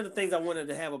one of the things I wanted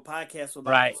to have a podcast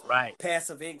about. Right.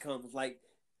 Passive income, like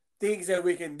things that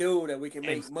we can do that we can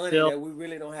make money that we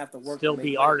really don't have to work. Still to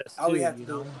be make artists. All too, we have to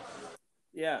do.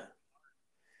 Yeah.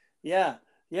 Like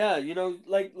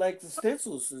the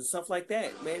stencils and stuff like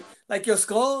that, man. Like your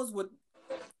skulls with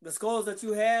the skulls that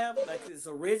you have, like it's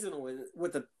original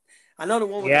with the. I know the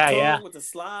one with the tongue with the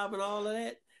slob and all of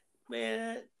that,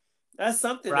 man. That's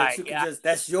something that you can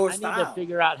that's your style. I need to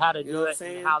figure out how to do it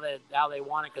and how they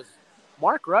want it because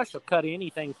Mark Rush will cut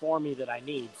anything for me that I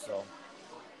need. So.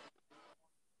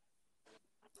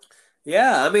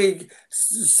 Yeah, I mean,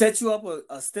 set you up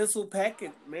a stencil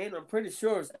packet, man. I'm pretty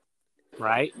sure.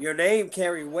 Right. Your name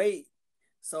carry weight,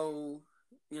 so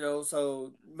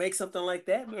so make something like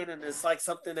that, man, and it's like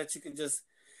something that you can just.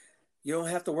 You don't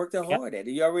have to work that hard at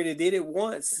it. You already did it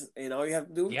once, and all you have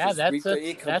to do is reap the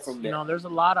income from that. There's a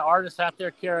lot of artists out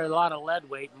there carry a lot of lead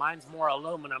weight. Mine's more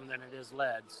aluminum than it is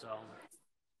lead, so.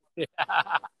 Yeah,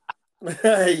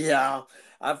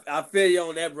 I feel you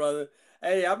on that, brother.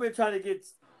 Hey, I've been trying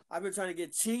to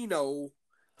get Chino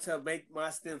to make my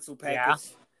stencil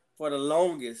package for the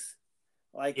longest.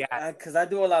 Because I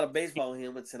do a lot of baseball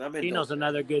helmets, and Chino's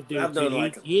another good dude.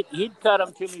 He'd cut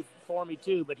them for me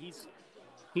too, but he's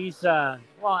I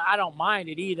don't mind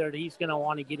it either. He's going to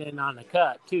want to get in on the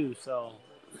cut too. So.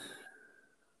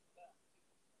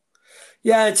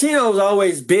 Yeah, Chino's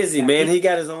always busy, man. He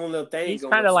got his own little thing. He's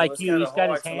kind of like you. He's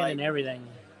got his hand in everything.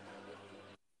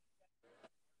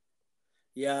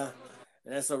 Yeah,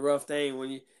 that's a rough thing when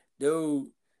you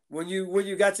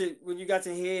got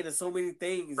your head in so many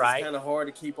things. It's kind of hard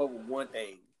to keep up with one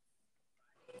thing.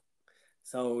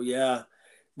 So yeah,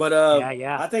 but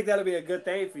Yeah. I think that'll be a good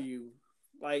thing for you.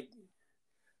 Like,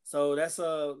 so that's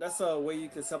a way you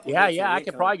can supplement your I could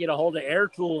income. probably get a hold of Air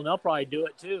Tool, and they'll probably do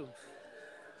it too.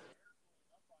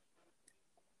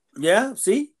 Yeah,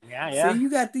 see, Yeah. you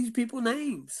got these people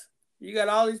names. You got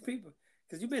all these people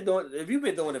because you've been doing. If you've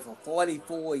been doing it for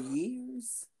 44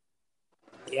 years,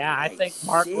 Yeah, I like think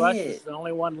Mark Rush is shit. the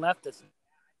only one left that's,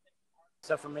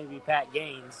 except for maybe Pat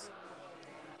Gaines.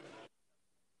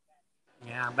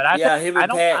 Yeah, but Yeah, him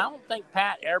and I Pat don't think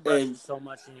Pat airbrushes and so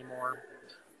much anymore.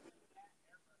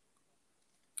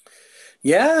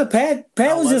 yeah, Pat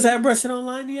Oh, was was just he? airbrushing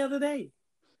online the other day.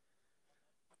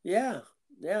 Yeah,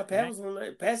 yeah, Pat Yeah. was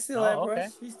online. Pat still Oh, airbrush. okay.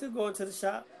 He's still going to the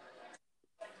shop.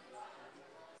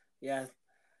 Yeah.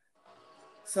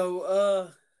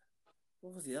 So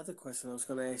what was the other question I was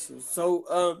going to ask you?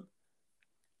 So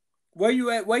where you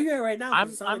at? Where you at right now?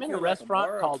 Because it sounds I'm like in a you're in like a restaurant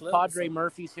bar or a called club or Padre something.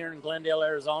 Murphy's here in Glendale,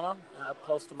 Arizona,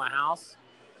 close to my house.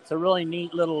 It's a really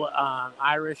neat little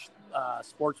Irish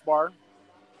sports bar.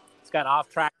 It's got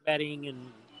off-track betting and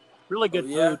really Oh good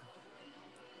yeah. food.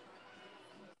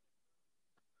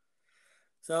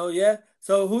 So yeah.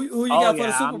 So who you Oh got for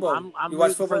the yeah, Super Bowl? I'm You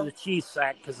watch rooting for the football? Chiefs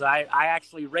because I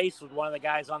actually raced with one of the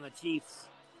guys on the Chiefs.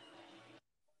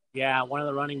 Yeah, one of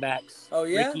the running backs, Oh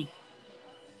yeah. Ricky.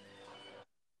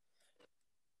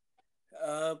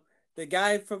 Um, the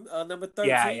guy from number Yeah, 13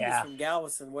 is yeah, from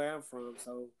Galveston, where I'm from.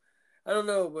 So I don't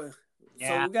know, but so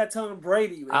yeah. we got Tom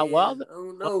Brady, Well, man. I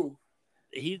don't know.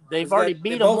 they've Cause you already got they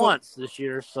beat him both. once this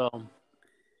year, so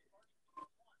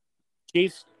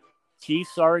Chiefs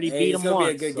Chiefs already Hey, beat it's him gonna be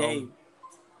a once. good So game.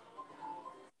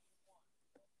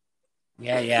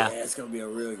 yeah. Yeah, it's gonna be a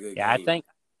really good Yeah, I game. think.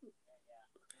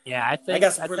 Yeah, I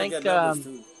got some pretty good numbers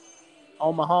too.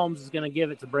 Mahomes is going to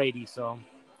give it to Brady. So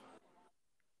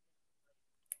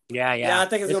Yeah, I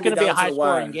think it's it's gonna be going to be a down to high the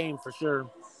scoring wire. game for sure.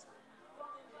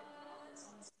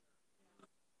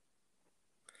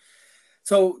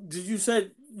 So did you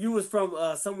say you was from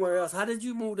somewhere else? How did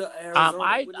you move to Arizona? When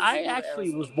did you I move to actually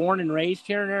Arizona? was born and raised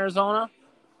here in Arizona,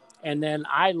 and then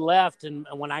I left. And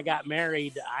when I got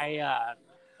married,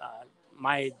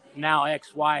 my now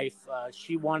ex-wife,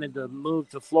 she wanted to move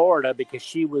to Florida because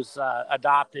she was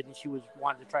adopted and she was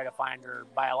wanting to try to find her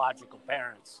biological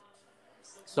parents.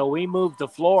 So we moved to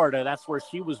Florida. That's where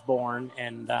she was born,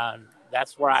 and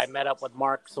that's where I met up with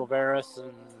Mark Silveris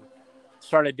and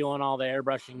started doing all the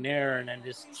airbrushing there. And then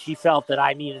just she felt that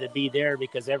I needed to be there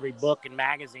because every book and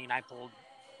magazine I pulled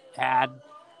had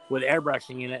with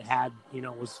airbrushing in it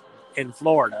was in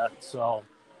Florida. So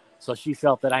she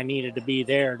felt that I needed to be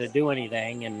there to do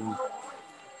anything, and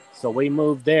so we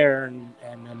moved there, and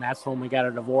then that's when we got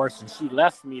a divorce, and she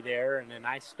left me there, and then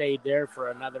I stayed there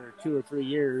for another 2 or 3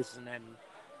 years, and then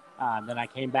I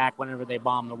came back whenever they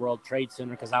bombed the World Trade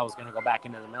Center because I was going to go back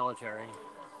into the military.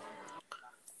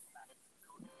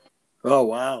 Oh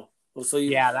wow. Well, so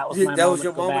Yeah, that was my that was moment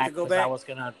your to go moment to back go because I back. was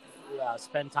going to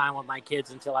spend time with my kids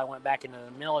until I went back into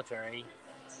the military.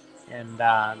 And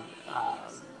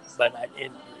but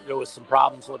there was some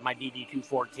problems with my DD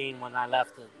 214 when I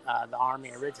left the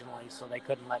Army originally, so they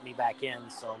couldn't let me back in.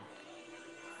 So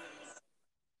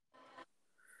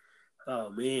Oh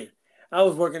man. I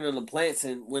was working in the plants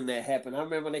and when that happened. I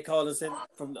remember when they called us in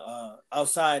from the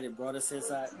outside and brought us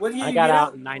inside. What year I you got get out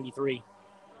out? in '93.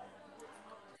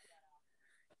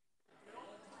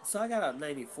 So I got out in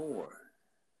 '94.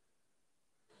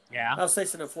 Yeah, I was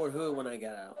stationed in Fort Hood when I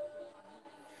got out.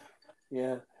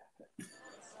 Yeah.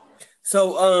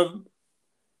 So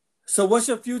so what's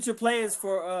your future plans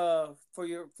for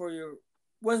your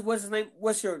what's his name?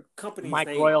 What's your company's Mike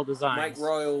name? Royal Mike Designs.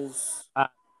 Royals.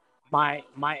 My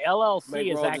Mike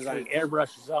LLC is Royal actually Designs.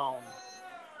 Airbrush Zone,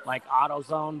 like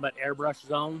AutoZone, but Airbrush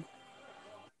Zone.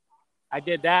 I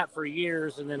did that for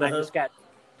years, and then I Uh-huh. just got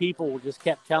people just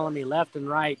kept telling me left and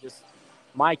right, just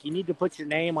Mike, you need to put your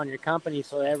name on your company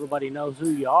so everybody knows who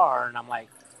you are. And I'm like,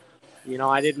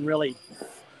 I didn't really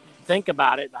think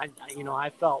about it. I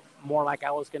felt more like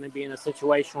I was going to be in a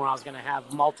situation where I was going to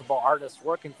have multiple artists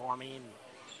working for me,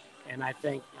 and I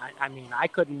think, I mean, I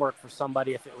couldn't work for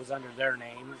somebody if it was under their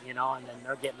name, and then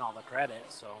they're getting all the credit.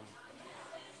 So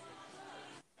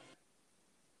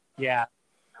yeah,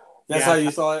 That's how yeah, you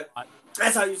that's saw it. what,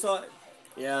 That's how you saw it.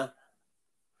 Yeah.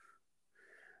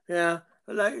 Yeah.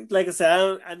 Like I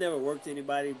said, I never worked to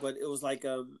anybody, but it was like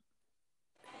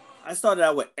I started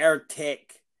out with Air Tech,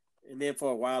 and then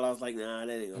for a while I was like, nah,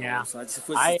 that ain't gonna yeah. work. So I just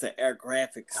switched I it to Air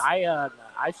Graphics. I But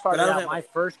I started don't out. have My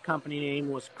first company name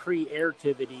was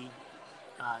Creativity.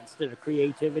 Instead of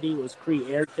Creativity, it was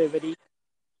Creativity,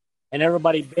 and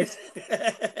everybody bitched.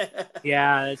 a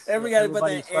Yeah, everybody got to put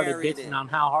everybody that started air in bitching it. on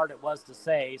how hard it was to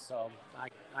say. So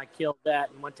I killed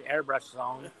that and went to Airbrush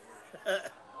Zone.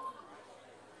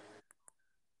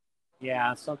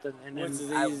 Yeah, something. And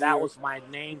then that was my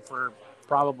name for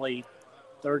probably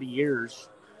 30 years.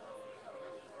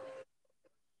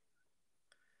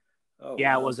 Oh,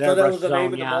 yeah, wow. it was So that Airbrush was the Zone. name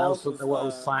of the Yeah, that boss? was what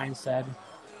the sign said.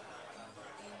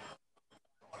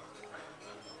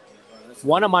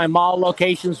 One of my mall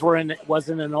locations was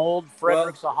in an old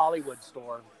Fredericks of Hollywood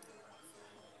store.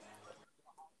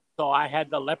 So I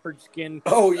had the leopard skin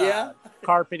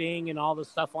carpeting and all the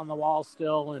stuff on the wall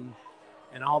still, and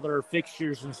all their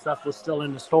fixtures and stuff was still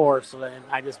in the store. So then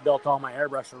I just built all my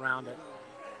airbrush around it.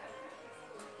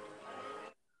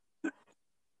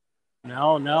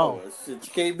 No. Oh, shit,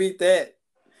 you can't beat that.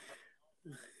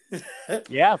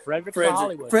 Yeah, Fredericks of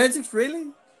Hollywood. Fredericks,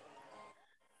 really?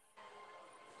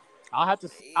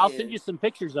 I'll send you some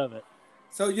pictures of it.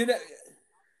 So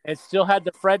it still had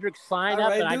the Fredericks sign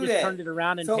up, and I just that. turned it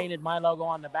around and painted my logo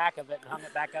on the back of it and hung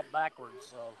it back up backwards.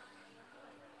 So,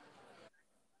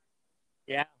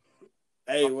 yeah.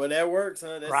 Hey, well, that works,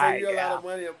 huh? That saves you a lot of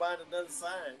money on buying another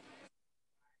sign.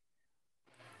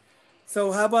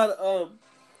 So how about oh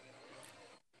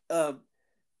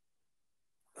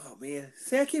man,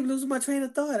 see, I keep losing my train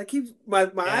of thought. I keep my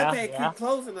iPad keep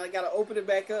closing. I gotta open it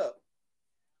back up.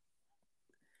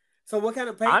 So what kind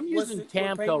of paint? I'm using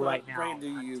Tamco right now. Brand do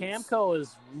you use? Tamco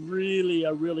is really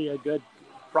a good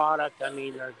product. I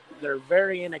mean, they're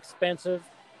very inexpensive,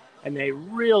 and they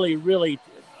really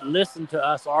listen to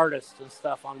us artists and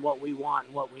stuff on what we want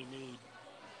and what we need.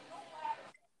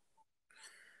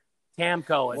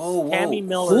 Tamco. It's Tammy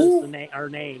Miller is her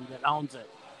name that owns it.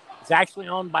 It's actually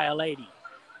owned by a lady.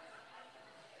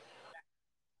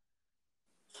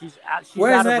 She's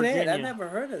Where out is of that Virginia. at? I never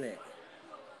heard of that.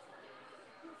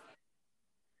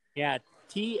 Yeah,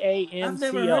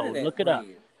 TAMCO. Look it up.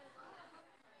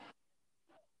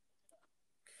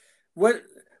 What?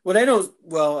 Well, they don't.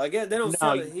 Well, I guess they don't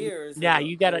sell it here. Yeah,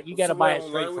 you gotta buy it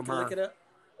straight from her. Look it up?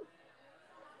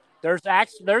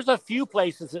 There's a few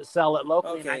places that sell it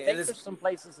locally, and I think there's some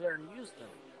places there in Houston.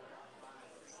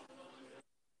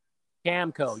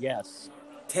 Tamco, yes.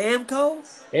 Tamco?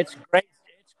 It's great.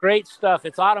 It's great stuff.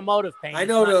 It's automotive paint. I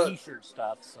know it's not t-shirt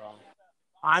stuff. So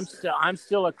I'm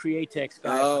still a Createx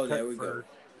guy. Oh, there we go.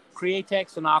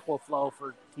 Createx and Aquaflow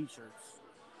for t-shirts.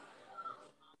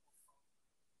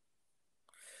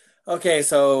 Okay,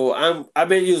 so I've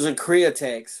been using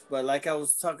Createx, but like I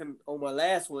was talking on my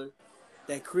last one,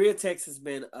 that Createx has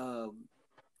been I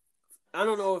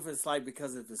don't know if it's like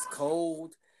because if it's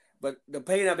cold, but the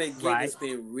paint I've been getting has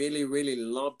been really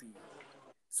lumpy.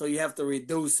 So you have to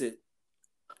reduce it.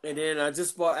 And then I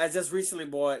just recently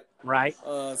bought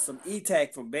some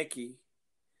E-Tac from Becky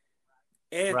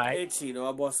and Chino.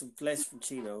 I bought some flesh from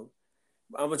Chino.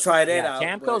 I'm gonna try that out.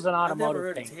 Tamco's an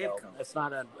automotive paint. It's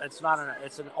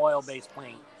an oil-based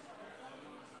paint.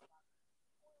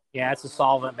 Yeah, it's a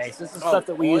solvent base. It's the stuff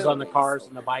that we use on the cars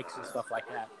and the bikes and stuff like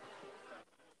that.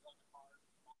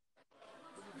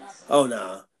 Oh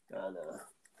no.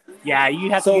 Yeah, you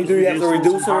have to. So do you have to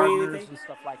reduce or anything and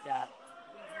stuff like that?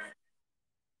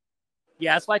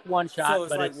 Yeah, it's like one shot,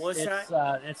 so but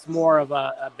it's more of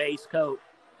a base coat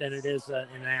than it is an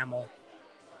enamel.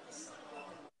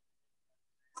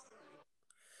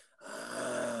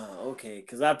 Okay,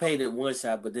 because I painted one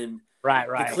shot, but then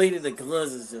the cleaning the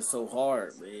gloves is just so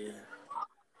hard, man.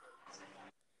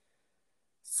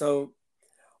 So,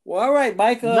 well, all right,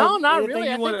 Mike. No, not really.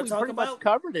 I think we pretty much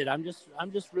covered it. I'm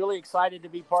just really excited to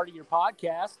be part of your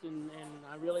podcast, and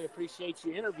I really appreciate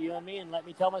you interviewing me and let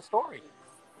me tell my story.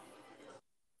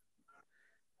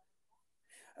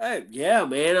 Hey, yeah,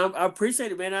 man. I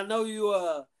appreciate it, man. I know you.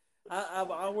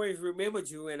 I've always remembered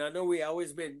you, and I know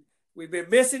we've been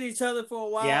missing each other for a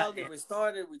while. Yeah. Then we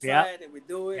started, we tried, and we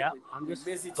do it. Yeah, I'm just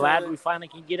glad we finally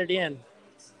can get it in.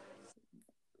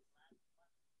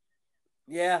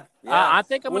 Yeah. I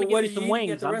think I'm going to get me some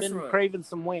wings. I've been craving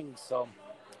some wings, so.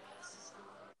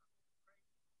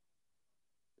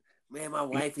 Man, my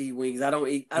wife eats wings. I don't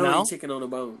eat chicken on the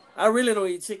bone. I really don't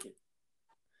eat chicken.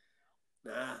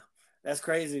 Nah, that's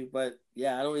crazy. But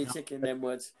yeah, I don't eat chicken that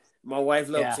much. My wife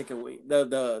loves chicken wings.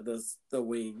 The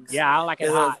wings. Yeah, I like it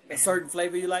hot. A certain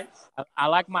flavor you like? I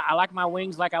like my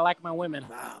wings like I like my women.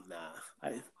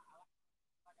 Nah.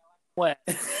 What?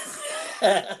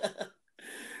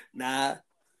 Nah.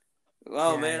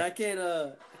 Oh man, I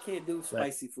can't do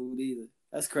spicy food either.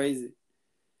 That's crazy.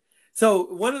 So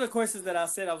one of the questions that I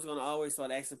said I was going to always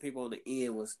start asking people on the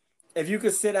end was, if you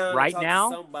could sit down and talk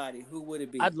to somebody, who would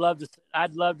it be? I'd love to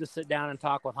sit down and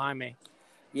talk with Jaime.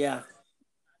 Yeah.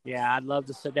 Yeah, I'd love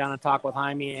to sit down and talk with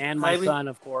Jaime and my son,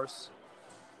 of course.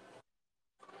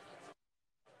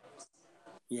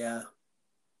 Yeah.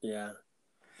 Yeah,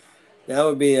 that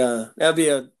would be a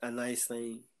nice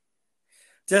thing.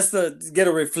 Just to get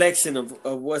a reflection of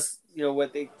what's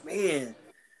what they man.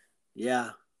 Yeah.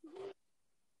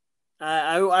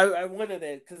 I wanted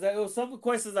that because there was some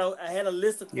questions I had a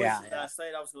list of questions that I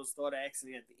said I was going to start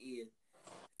asking at the end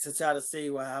to try to see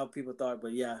how people thought.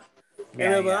 But but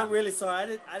I'm really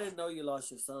sorry. I didn't know you lost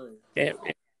your son.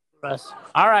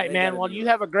 All right, man. Well, you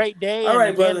have a great day. All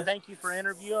right, again, brother. Thank you for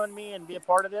interviewing me and be a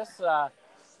part of this.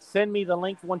 Send me the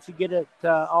link once you get it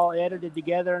all edited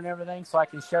together and everything, so I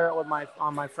can share it with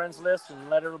on my friends list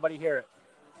and let everybody hear it.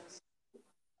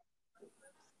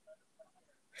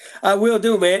 I will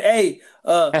do, man. Hey,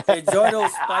 enjoy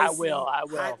those spicy I will.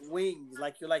 hot wings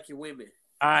like you like your women.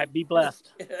 All right, be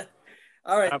blessed.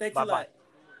 All right, thanks a lot.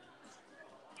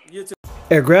 You too.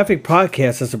 Air Graphic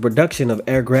Podcast is a production of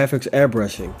Air Graphics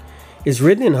Airbrushing. It's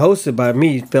written and hosted by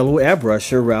me, fellow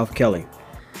airbrusher Ralph Kelly.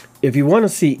 If you want to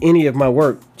see any of my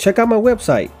work, check out my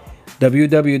website,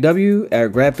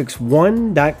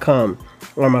 www.airgraphics1.com,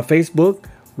 or my Facebook,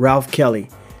 Ralph Kelly.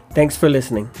 Thanks for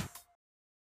listening.